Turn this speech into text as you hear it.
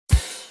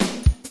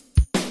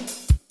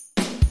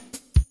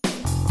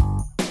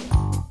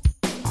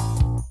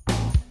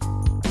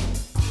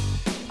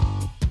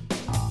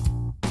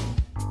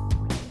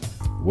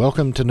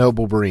Welcome to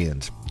Noble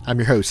Bereans. I'm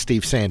your host,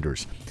 Steve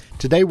Sanders.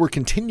 Today we're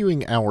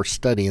continuing our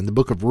study in the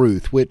book of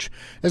Ruth, which,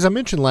 as I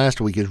mentioned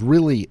last week, is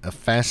really a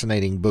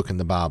fascinating book in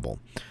the Bible.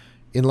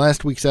 In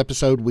last week's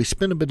episode, we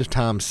spent a bit of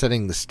time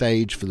setting the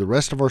stage for the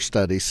rest of our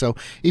study, so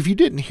if you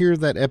didn't hear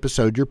that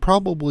episode, you're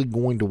probably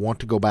going to want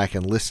to go back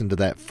and listen to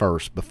that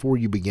first before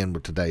you begin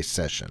with today's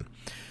session.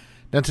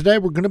 Now today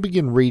we're going to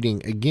begin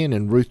reading again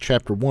in Ruth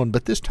chapter 1,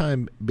 but this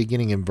time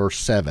beginning in verse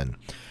 7.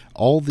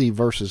 All the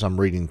verses I'm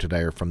reading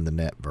today are from the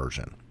Net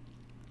version.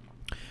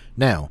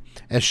 Now,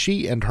 as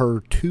she and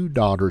her 2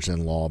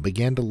 daughters-in-law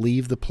began to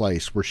leave the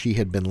place where she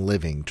had been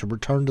living to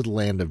return to the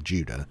land of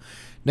Judah,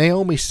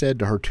 Naomi said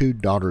to her 2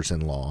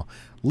 daughters-in-law,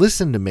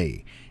 "Listen to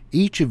me.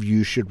 Each of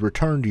you should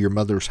return to your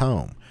mother's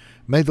home.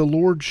 May the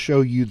Lord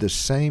show you the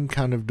same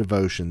kind of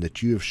devotion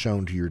that you have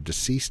shown to your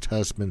deceased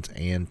husbands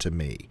and to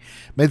me.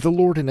 May the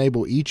Lord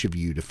enable each of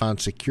you to find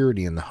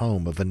security in the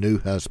home of a new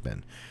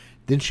husband."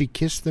 Then she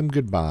kissed them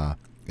goodbye,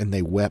 and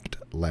they wept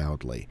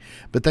loudly.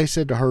 But they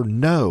said to her,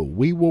 "No,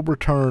 we will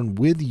return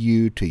with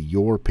you to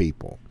your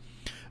people."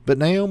 But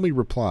Naomi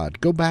replied,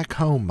 "Go back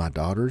home, my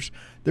daughters.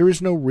 There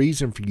is no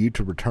reason for you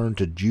to return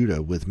to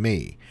Judah with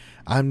me.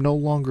 I am no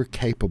longer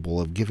capable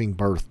of giving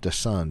birth to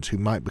sons who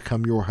might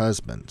become your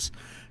husbands.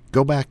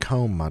 Go back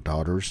home, my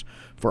daughters,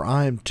 for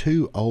I am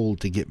too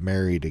old to get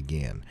married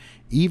again.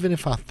 Even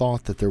if I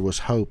thought that there was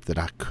hope that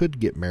I could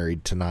get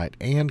married tonight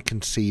and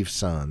conceive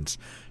sons,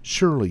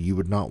 surely you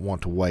would not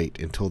want to wait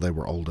until they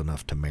were old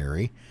enough to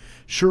marry.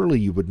 Surely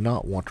you would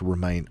not want to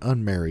remain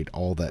unmarried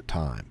all that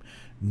time.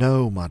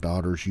 No, my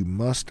daughters, you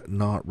must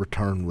not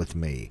return with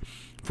me,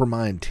 for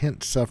my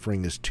intense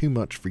suffering is too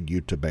much for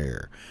you to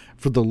bear,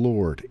 for the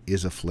Lord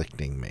is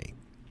afflicting me."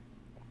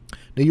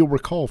 Now, you'll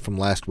recall from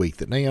last week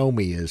that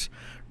Naomi is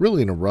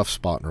really in a rough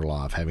spot in her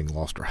life, having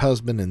lost her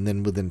husband, and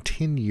then within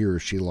 10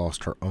 years she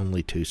lost her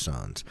only 2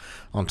 sons.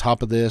 On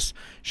top of this,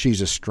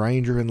 she's a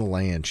stranger in the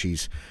land.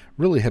 She's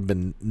really had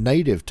been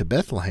native to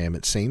Bethlehem,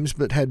 it seems,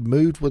 but had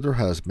moved with her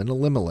husband,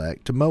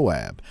 Elimelech, to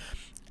Moab.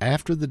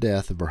 After the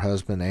death of her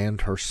husband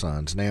and her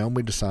sons,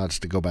 Naomi decides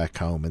to go back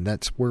home, and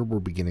that's where we're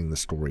beginning the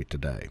story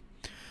today.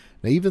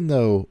 Now, even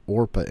though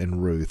Orpah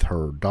and Ruth,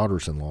 her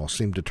daughters-in-law,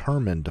 seem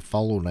determined to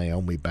follow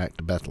Naomi back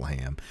to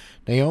Bethlehem,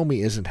 Naomi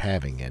isn't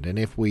having it. And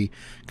if we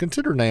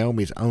consider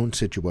Naomi's own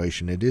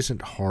situation, it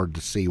isn't hard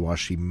to see why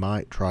she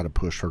might try to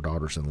push her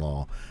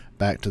daughters-in-law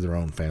back to their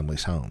own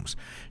families' homes.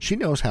 She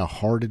knows how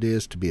hard it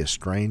is to be a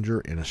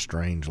stranger in a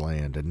strange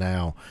land, and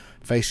now,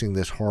 facing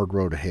this hard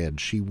road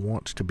ahead, she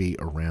wants to be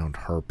around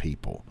her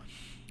people.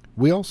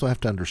 We also have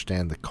to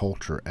understand the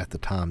culture at the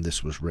time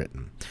this was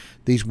written.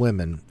 These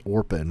women,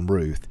 Orpah and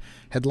Ruth,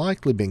 had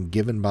likely been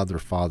given by their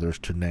fathers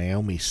to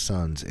Naomi's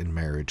sons in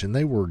marriage, and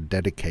they were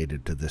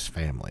dedicated to this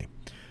family.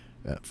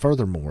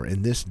 Furthermore,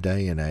 in this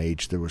day and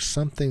age, there was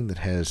something that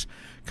has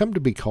come to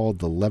be called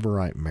the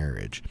Levirate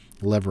marriage,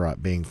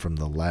 Levirate being from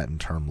the Latin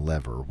term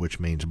lever, which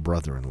means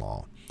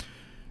brother-in-law.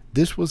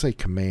 This was a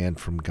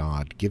command from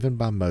God given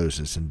by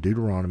Moses in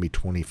Deuteronomy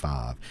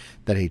 25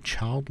 that a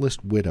childless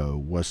widow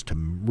was to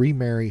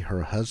remarry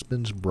her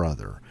husband's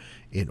brother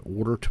in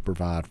order to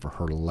provide for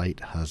her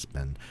late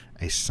husband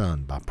a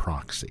son by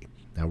proxy.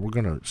 Now we're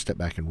going to step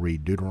back and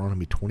read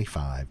Deuteronomy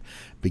 25,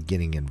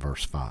 beginning in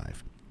verse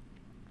 5.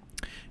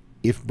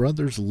 "If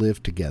brothers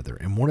live together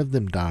and one of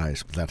them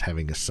dies without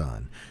having a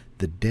son,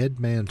 the dead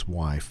man's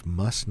wife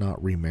must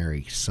not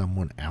remarry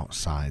someone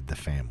outside the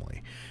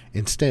family.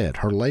 Instead,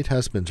 her late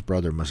husband's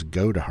brother must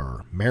go to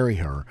her, marry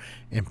her,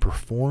 and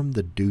perform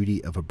the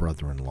duty of a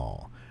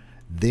brother-in-law.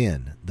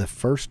 Then the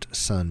first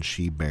son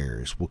she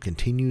bears will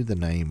continue the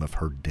name of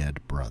her dead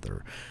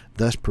brother,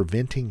 thus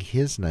preventing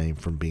his name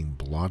from being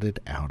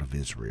blotted out of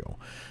Israel.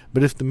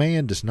 But if the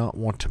man does not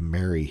want to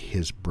marry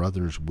his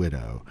brother's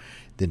widow,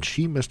 then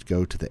she must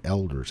go to the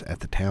elders at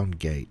the town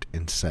gate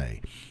and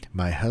say,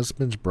 'My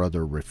husband's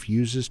brother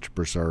refuses to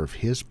preserve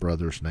his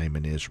brother's name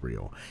in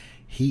Israel.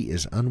 He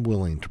is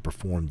unwilling to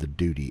perform the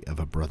duty of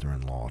a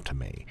brother-in-law to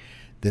me.'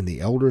 Then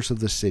the elders of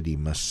the city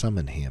must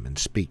summon him and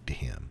speak to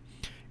him.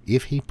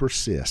 If he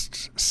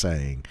persists,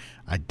 saying,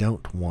 'I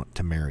don't want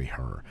to marry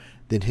her,'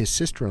 then his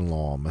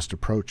sister-in-law must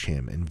approach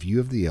him in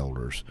view of the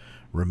elders,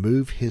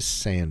 remove his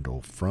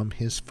sandal from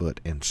his foot,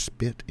 and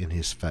spit in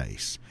his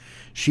face.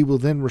 She will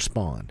then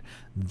respond,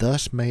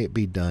 'Thus may it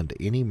be done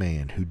to any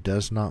man who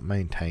does not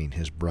maintain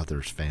his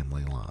brother's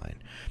family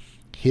line.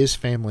 His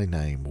family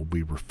name will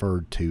be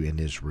referred to in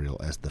Israel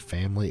as the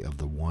family of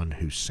the one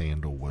whose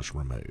sandal was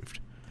removed.'"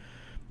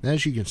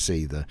 As you can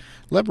see, the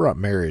Levirate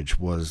marriage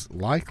was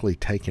likely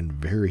taken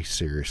very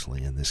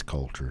seriously in this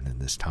culture and in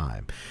this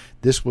time.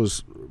 This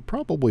was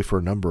probably for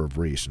a number of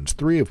reasons,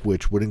 3 of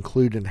which would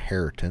include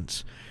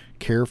inheritance,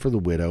 care for the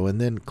widow,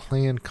 and then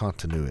clan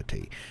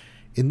continuity.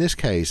 In this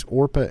case,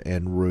 Orpah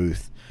and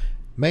Ruth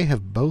may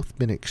have both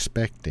been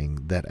expecting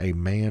that a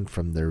man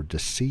from their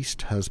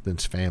deceased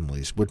husbands'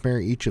 families would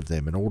marry each of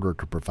them in order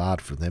to provide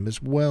for them,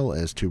 as well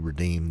as to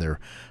redeem their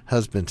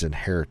husband's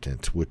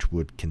inheritance, which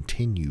would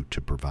continue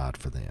to provide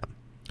for them.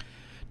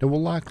 Now,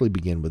 we'll likely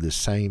begin with this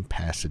same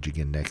passage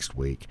again next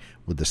week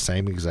with the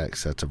same exact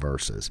sets of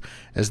verses,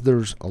 as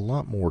there's a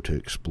lot more to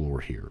explore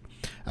here.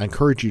 I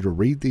encourage you to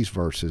read these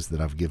verses that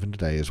I've given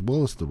today, as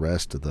well as the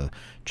rest of the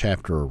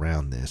chapter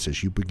around this,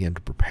 as you begin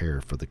to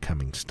prepare for the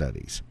coming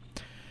studies.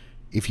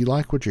 If you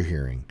like what you're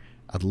hearing,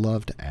 I'd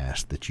love to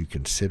ask that you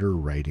consider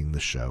rating the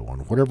show on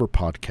whatever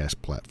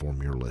podcast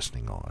platform you're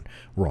listening on.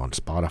 We're on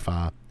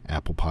Spotify,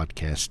 Apple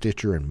Podcasts,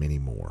 Stitcher, and many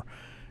more.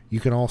 You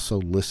can also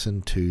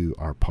listen to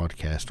our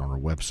podcast on our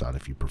website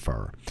if you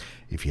prefer.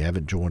 If you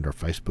haven't joined our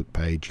Facebook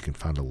page, you can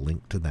find a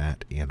link to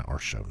that in our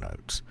show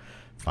notes.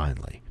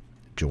 Finally,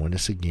 join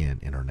us again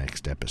in our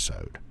next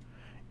episode.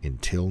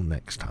 Until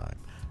next time,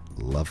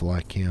 love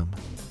like Him,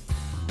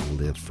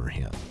 live for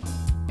Him,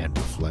 and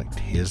reflect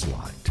His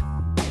light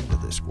into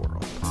this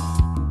world.